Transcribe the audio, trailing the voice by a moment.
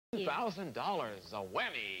$1,000, a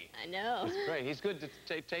whammy. I know. That's great. He's good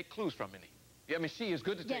to take clues from, isn't he? Yeah, I mean, she is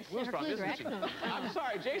good to take clues from, isn't she? I'm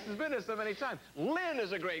sorry, Jason's been here so many times. Lynn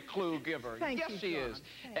is a great clue giver. Yes, she is.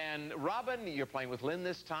 And Robin, you're playing with Lynn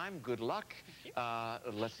this time. Good luck.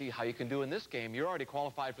 Let's see how you can do in this game. You're already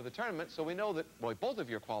qualified for the tournament, so we know that, boy, both of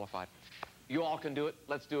you are qualified. You all can do it.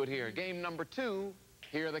 Let's do it here. Game number 2.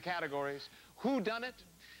 Here are the categories. Who Done It?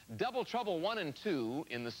 Double Trouble 1 and 2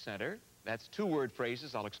 in the center. That's 2-word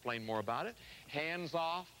phrases. I'll explain more about it. Hands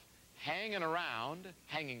off, hanging around,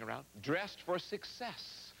 dressed for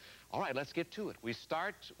success. All right, let's get to it. We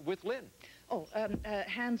start with Lynn. Oh,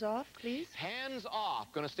 hands off, please. Hands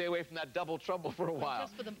off. Going to stay away from that double trouble for a while.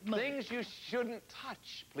 Just for the moment. Things you shouldn't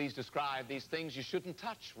touch. Please describe these things you shouldn't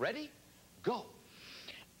touch. Ready? Go.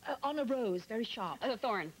 On a rose, very sharp. A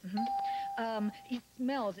thorn. It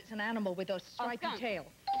smells. It's an animal with a stripy tail.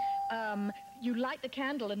 You light the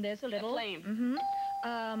candle and there's a little... A flame.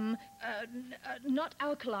 Not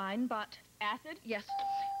alkaline, but... Acid? Yes.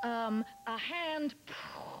 A hand...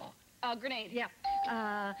 A grenade. Yeah.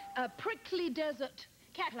 A prickly desert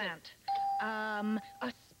plant.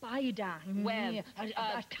 A spider. Web.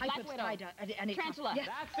 A type of spider. Tarantula. Yes.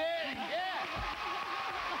 That's it. Yes.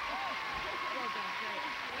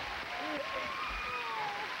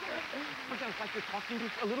 Sometimes like you're talking to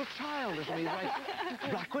a little child, isn't he? Like,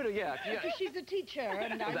 Black Widow, yeah. She's a teacher.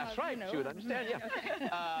 And that's right. She would understand,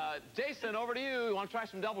 yeah. Jason, over to you. You want to try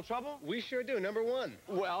some double trouble? We sure do. Number 1.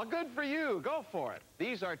 Well, good for you. Go for it.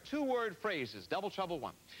 These are 2-word phrases. Double trouble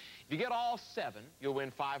 1. If you get all 7, you'll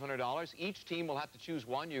win $500. Each team will have to choose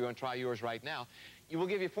one. You're going to try yours right now. You will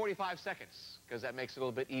give you 45 seconds, because that makes it a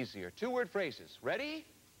little bit easier. 2-word phrases. Ready?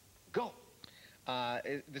 Go.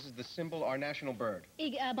 This is the symbol, our national bird.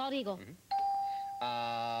 Bald eagle.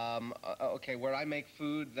 Okay, where I make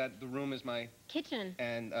food, that the room is my... Kitchen.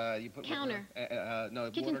 And you put... Counter. No,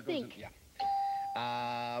 kitchen water sink. goes in,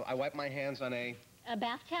 yeah. I wipe my hands on a... A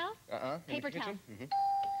bath towel? Paper towel.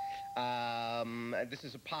 This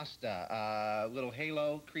is a pasta, little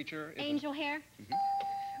halo creature. Angel hair.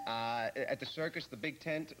 At the circus, the big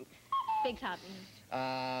tent. Big top.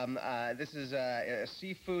 This is a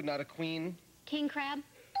seafood, not a queen. King crab.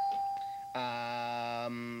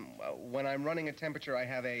 When I'm running a temperature, I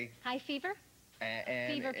have a... High fever.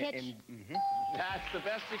 Fever pitch. That's the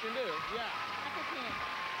best you can do, yeah.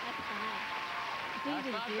 That's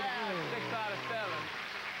not bad. 6 out of 7.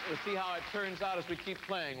 We'll see how it turns out as we keep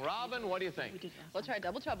playing. Robin, what do you think? We'll try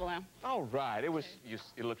double trouble now. All right. It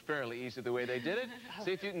looked fairly easy the way they did it.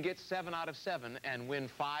 See if you can get 7 out of 7 and win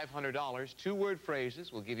 $500. 2-word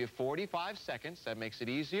phrases. We'll give you 45 seconds. That makes it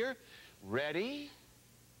easier. Ready?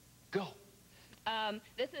 Go.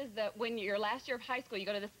 This is when your last year of high school, you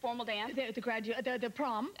go to this formal dance. The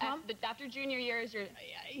prom. After junior year is your...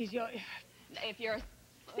 if you're a...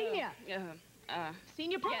 Senior.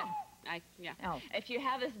 Senior prom. Yeah. Oh. If you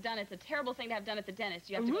have this done, it's a terrible thing to have done at the dentist.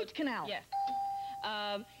 You have a root canal. Yes.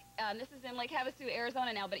 This is in Lake Havasu,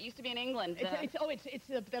 Arizona now, but it used to be in England. It's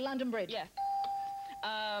the London Bridge. Yes.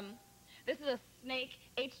 This is a snake.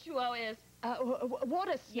 H2O is...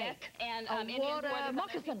 water snake. Yes. And water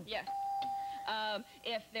moccasin. Yes.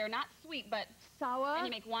 If they're not sweet, but... Sour. And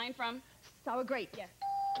you make wine from... Sour grape. Yes.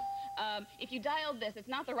 If you dialed this, it's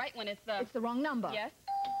not the right one, it's the... It's the wrong number. Yes.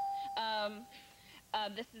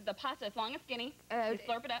 This is the pasta. It's long and skinny. You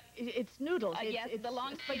slurp it up. It's noodles. It's the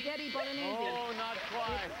long spaghetti bolognese. Oh, not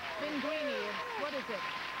quite. Linguine. What is it?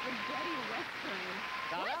 Spaghetti western.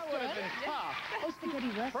 Now, that would have been tough. Oh, spaghetti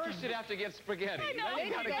western. First, you'd have to get spaghetti. Then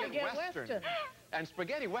you got to get western. And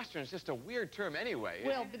spaghetti western is just a weird term anyway.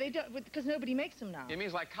 Well, but they don't, because nobody makes them now. It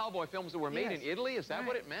means like cowboy films that were made in Italy? Is that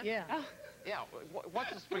what it meant? Yeah. Yeah.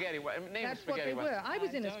 What's a spaghetti western? Name That's spaghetti what they western. were. I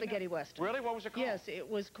was in a spaghetti western. Really? What was it called? Yes, it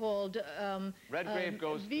was called... Redgrave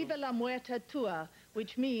goes... Viva la muerte tua,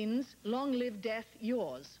 which means long live death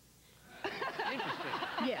yours. Interesting.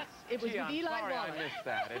 Yes, it was with Eli sorry Wallach. I missed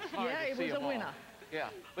that. It's hard to see it was a winner. Yeah,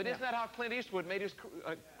 but isn't that how Clint Eastwood made his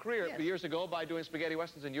career years ago by doing spaghetti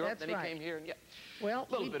westerns in Europe? That's then he came here and well,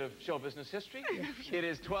 a little bit of show business history. It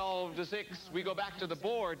is 12 to 6. We go back to the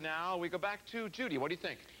board now. We go back to Judy. What do you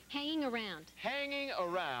think? Hanging around. Hanging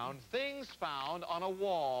around, things found on a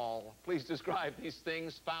wall. Please describe these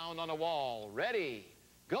things found on a wall. Ready?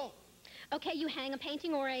 Go. Okay, you hang a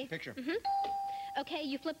painting or a... Picture. Okay,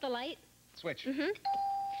 you flip the light. Switch.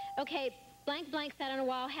 Okay, blank blank sat on a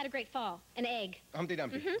wall, had a great fall. An egg. Humpty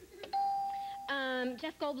Dumpty.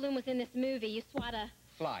 Jeff Goldblum was in this movie. You swat a...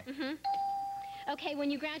 Fly. Okay, when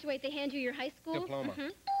you graduate, they hand you your high school... Diploma.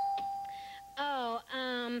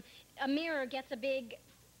 A mirror gets a big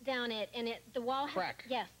down it, and the wall... Crack.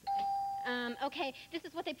 Yes. Okay, this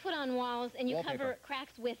is what they put on walls, and you Wallpaper. cover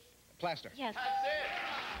cracks with... Plaster. Yes. That's it.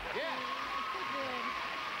 Yeah.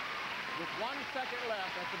 With 1 second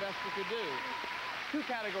left, that's the best you could do. 2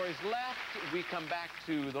 categories left. We come back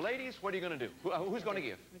to the ladies. What are you going to do? Who's going to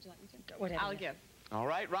give? Would you like me to? Whatever. I'll give. All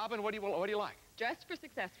right, Robin, what do you like? Dressed for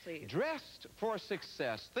success, please. Dressed for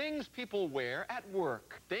success. Things people wear at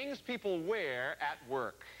work. Things people wear at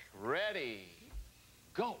work. Ready.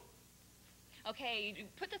 Go. Okay, you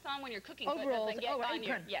put this on when you're cooking. Overalls. So it doesn't get on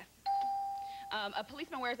apron. Yes. A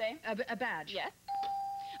policeman wears A badge. Yes.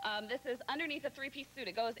 This is underneath a 3-piece suit.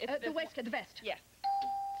 It goes... It's The waistcoat, the vest. Yes.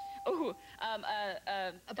 Ooh,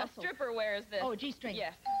 a bustle. stripper wears this. Oh, a G-string.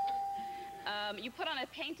 Yes. You put on a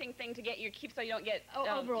painting thing to get your keep so you don't get...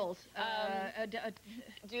 Overalls.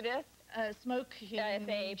 Do this. Smoking It's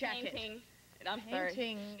a jacket. painting. I'm sorry.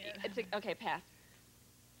 Painting. Okay, pass.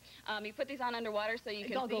 You put these on underwater so you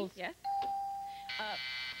can Goggles. see. Yes.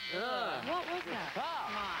 What was that?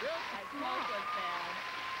 Smock. Smoke was bad.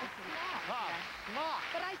 Smock. Smock.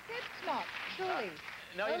 But I said smock, surely.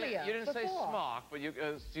 No, Earlier, you didn't say before. smock, but you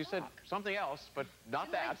said something else, but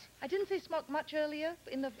not that. I didn't say smock much earlier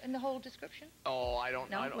in the whole description. Oh, I don't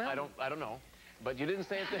know. But you didn't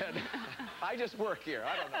say it then. I just work here.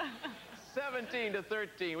 I don't know. 17 to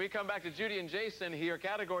 13. We come back to Judy and Jason here.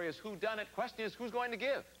 Category is who done it. Question is who's going to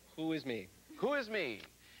give? Who is me? Who is me?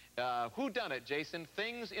 Who done it, Jason?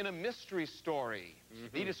 Things in a mystery story.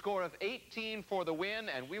 Need a score of 18 for the win,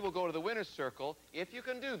 and we will go to the winner's circle. If you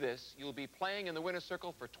can do this, you'll be playing in the winner's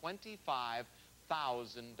circle for $25,000.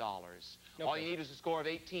 All you need is a score of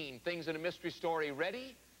 18. Things in a mystery story.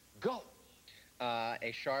 Ready? Go.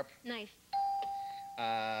 A sharp. Knife.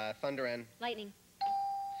 Thunder N. Lightning.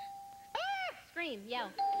 Scream.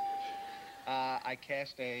 Yell. I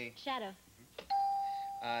cast a... Shadow.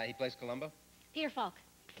 He plays Columbo. Peter Falk.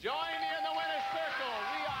 Join me in the winner's circle.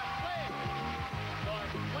 We are